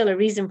that there's still a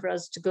reason for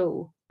us to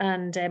go.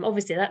 And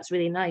obviously that's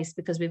really nice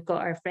because we've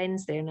got our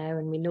friends there now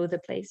and we know the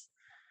place.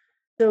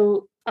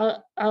 So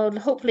I'll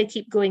hopefully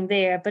keep going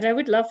there, but I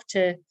would love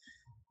to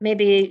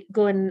maybe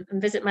go and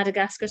visit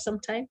Madagascar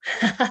sometime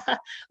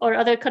or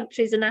other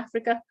countries in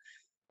Africa.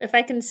 If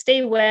I can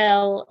stay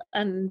well,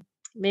 and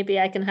maybe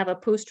I can have a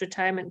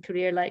post-retirement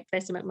career like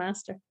Bessie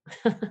McMaster.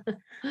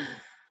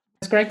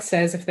 As Greg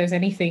says, if there's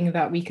anything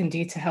that we can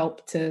do to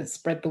help to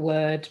spread the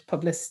word,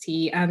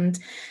 publicity, and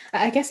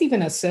I guess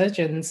even as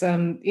surgeons,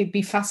 it'd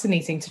be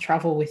fascinating to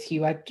travel with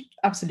you. I'd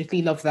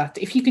absolutely love that.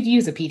 If you could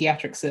use a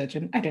pediatric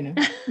surgeon, I don't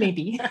know,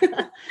 maybe.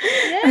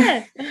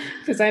 Yeah.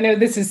 Because I know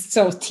this is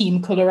sort of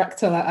team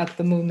colorectal at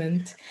the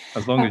moment.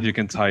 As long as you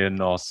can tie a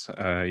knot,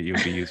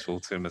 you'll be useful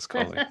to Miss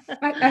Collie.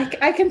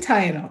 I can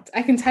tie a knot.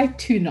 I can tie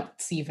 2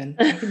 knots even.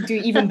 I can do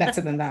even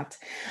better than that.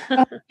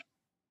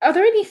 Are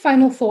there any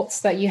final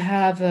thoughts that you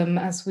have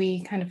as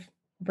we kind of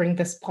bring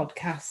this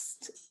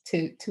podcast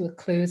to a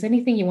close?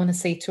 Anything you want to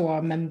say to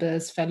our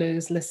members,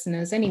 fellows,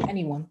 listeners,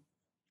 anyone?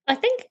 I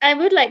think I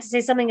would like to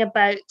say something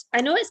about,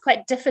 I know it's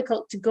quite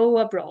difficult to go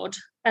abroad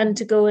and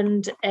to go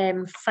and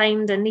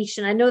find a niche.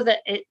 And I know that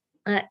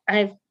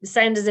I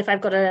sound as if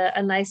I've got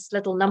a nice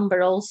little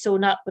number all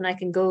sewn up and I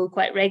can go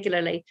quite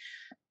regularly.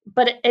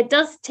 But it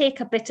does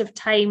take a bit of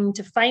time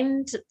to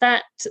find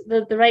that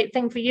the right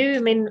thing for you. I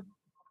mean,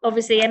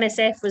 obviously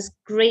MSF was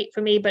great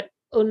for me, but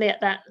only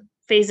at that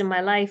phase in my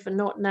life and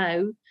not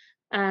now.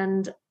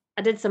 And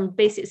I did some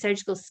basic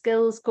surgical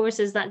skills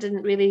courses that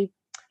didn't really,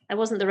 I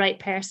wasn't the right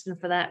person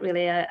for that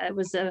really. I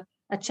was a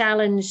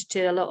challenge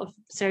to a lot of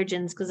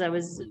surgeons because I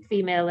was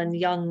female and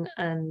young,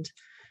 and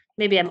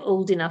maybe I'm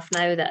old enough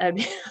now that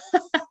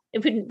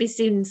it wouldn't be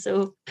seen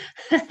so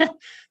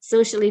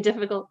socially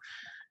difficult.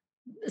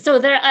 So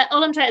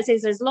all I'm trying to say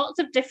is there's lots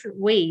of different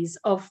ways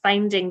of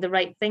finding the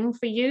right thing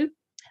for you.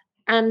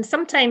 And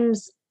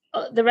sometimes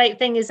the right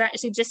thing is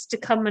actually just to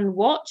come and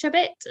watch a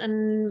bit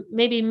and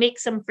maybe make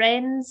some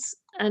friends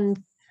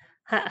and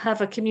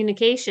have a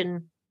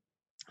communication.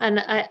 And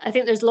I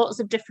think there's lots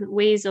of different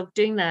ways of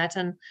doing that.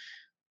 And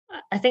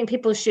I think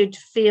people should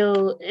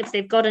feel, if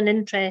they've got an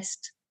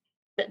interest,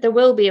 that there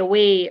will be a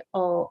way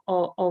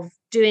of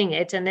doing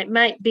it. And it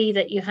might be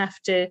that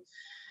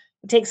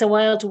it takes a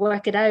while to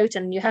work it out,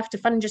 and you have to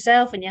fund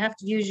yourself and you have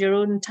to use your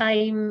own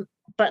time.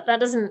 But that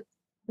doesn't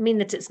mean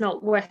that it's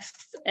not worth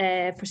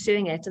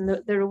pursuing it. And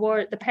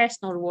the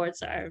personal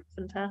rewards are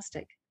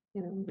fantastic.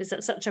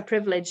 It's such a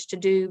privilege to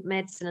do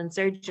medicine and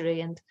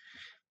surgery, and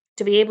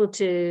to be able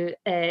to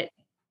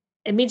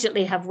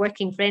immediately have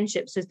working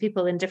friendships with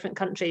people in different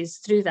countries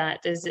through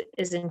that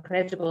is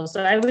incredible.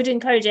 So I would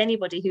encourage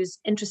anybody who's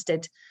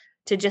interested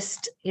to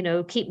just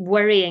keep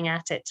worrying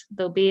at it.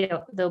 There'll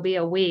be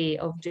a way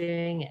of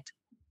doing it.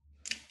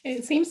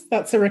 It seems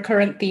that's a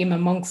recurrent theme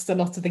amongst a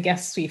lot of the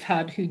guests we've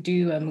had who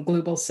do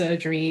global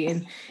surgery,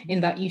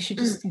 in that you should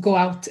just go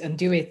out and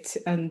do it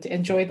and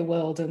enjoy the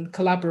world and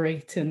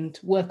collaborate and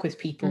work with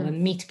people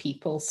and meet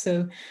people.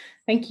 So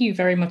thank you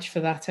very much for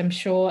that. I'm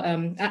sure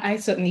I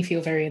certainly feel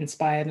very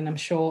inspired, and I'm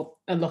sure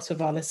a lot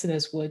of our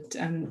listeners would.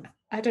 And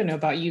I don't know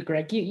about you,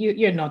 Greg,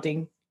 you're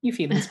nodding. You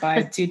feel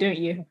inspired too, don't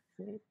you?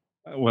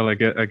 Well, I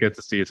get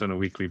to see it on a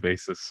weekly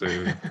basis, so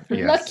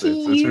yes,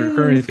 Lucky it's a you.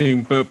 recurring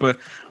thing. But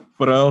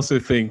I also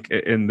think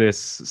in this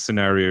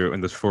scenario,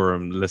 in this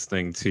forum,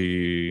 listening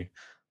to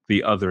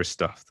the other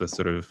stuff, the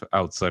sort of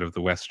outside of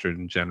the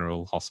Western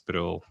General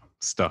Hospital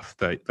stuff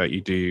that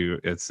you do,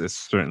 it's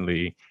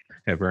certainly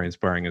very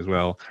inspiring as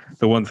well.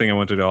 The one thing I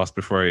wanted to ask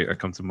before I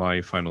come to my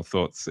final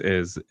thoughts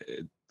is,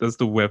 does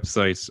the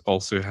website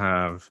also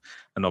have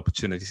an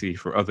opportunity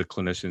for other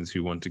clinicians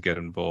who want to get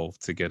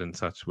involved to get in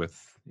touch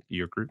with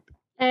your group?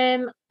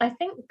 I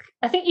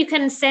think you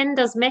can send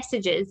us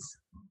messages.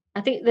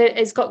 I think that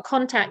it's got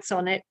contacts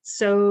on it,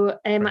 so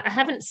I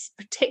haven't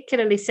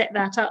particularly set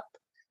that up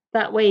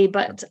that way,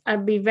 but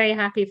I'd be very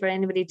happy for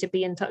anybody to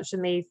be in touch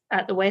with me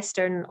at the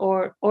Western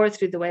or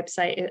through the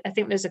website. I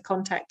think there's a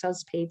contact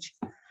us page.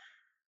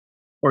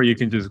 Or you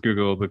can just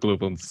Google the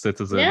Global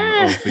Citizen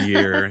Yeah. of the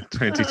Year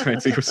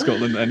 2020 for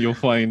Scotland, and you'll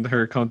find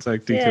her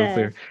contact details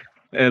Yeah.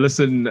 there.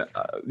 Listen,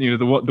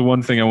 the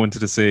one thing I wanted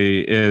to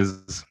say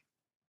is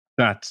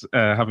that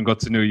having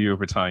got to know you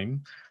over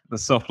time, the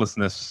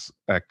Selflessness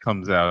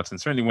comes out. And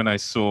certainly when I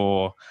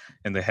saw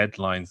in the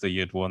headlines that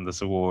you had won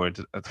this award,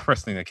 the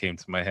first thing that came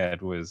to my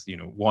head was,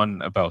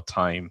 one, about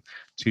time.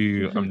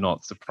 Two, I'm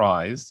not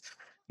surprised,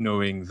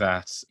 knowing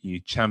that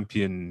you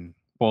champion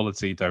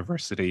quality,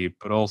 diversity,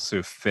 but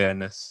also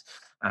fairness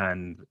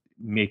and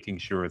making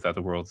sure that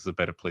the world is a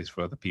better place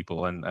for other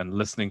people. And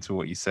listening to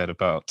what you said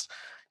about,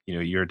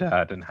 your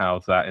dad and how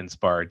that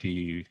inspired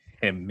you,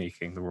 him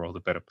making the world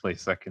a better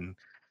place, I can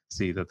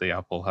see that the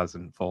apple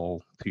hasn't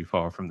fallen too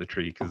far from the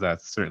tree, because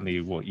that's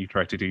certainly what you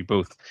try to do,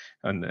 both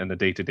on a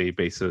day-to-day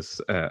basis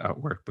at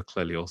work, but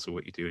clearly also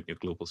what you do in your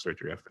global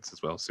surgery efforts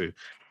as well. So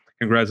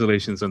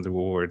congratulations on the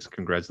award.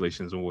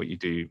 Congratulations on what you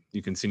do.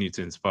 You continue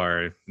to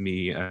inspire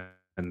me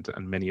and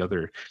many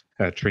other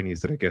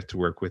trainees that I get to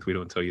work with. We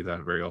don't tell you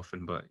that very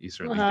often, but you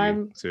certainly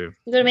do. So you're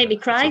going to make me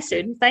cry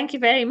soon. Thank you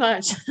very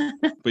much.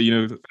 But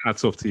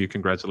hats off to you.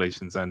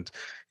 Congratulations. And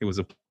it was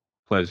a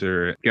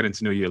pleasure getting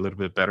to know you a little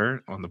bit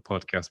better on the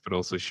podcast, but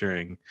also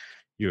sharing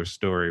your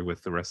story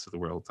with the rest of the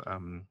world.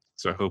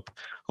 So I hope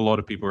a lot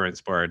of people are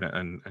inspired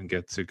and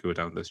get to go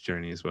down this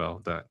journey as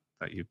well that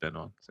you've been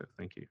on. So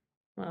thank you.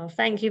 Well,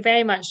 thank you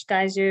very much,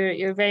 guys.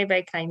 You're very,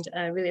 very kind.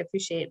 I really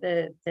appreciate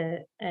the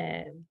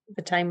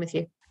time with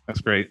you.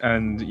 That's great.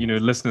 And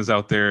listeners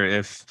out there,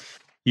 if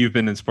you've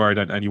been inspired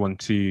and you want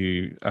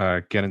to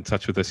get in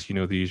touch with us,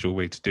 the usual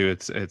way to do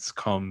it. It's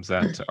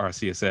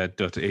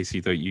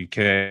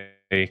comms@rcsed.ac.uk.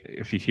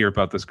 If you hear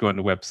about this, go on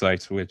the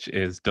website, which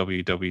is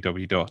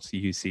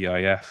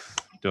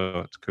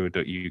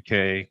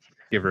www.ucif.co.uk.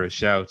 Give her a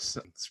shout,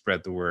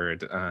 spread the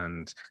word,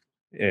 and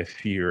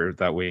if you're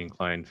that way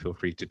inclined, feel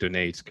free to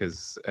donate,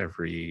 because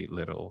every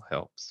little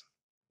helps.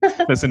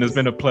 Listen, it's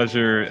been a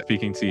pleasure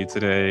speaking to you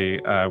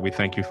today. We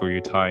thank you for your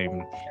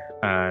time,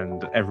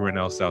 and everyone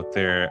else out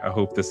there. I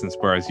hope this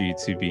inspires you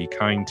to be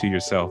kind to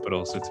yourself, but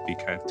also to be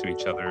kind to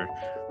each other,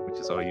 which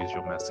is our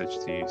usual message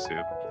to you.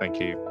 So thank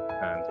you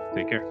and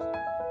take care.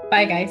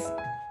 Bye, guys.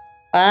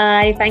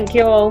 Bye. Thank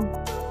you all.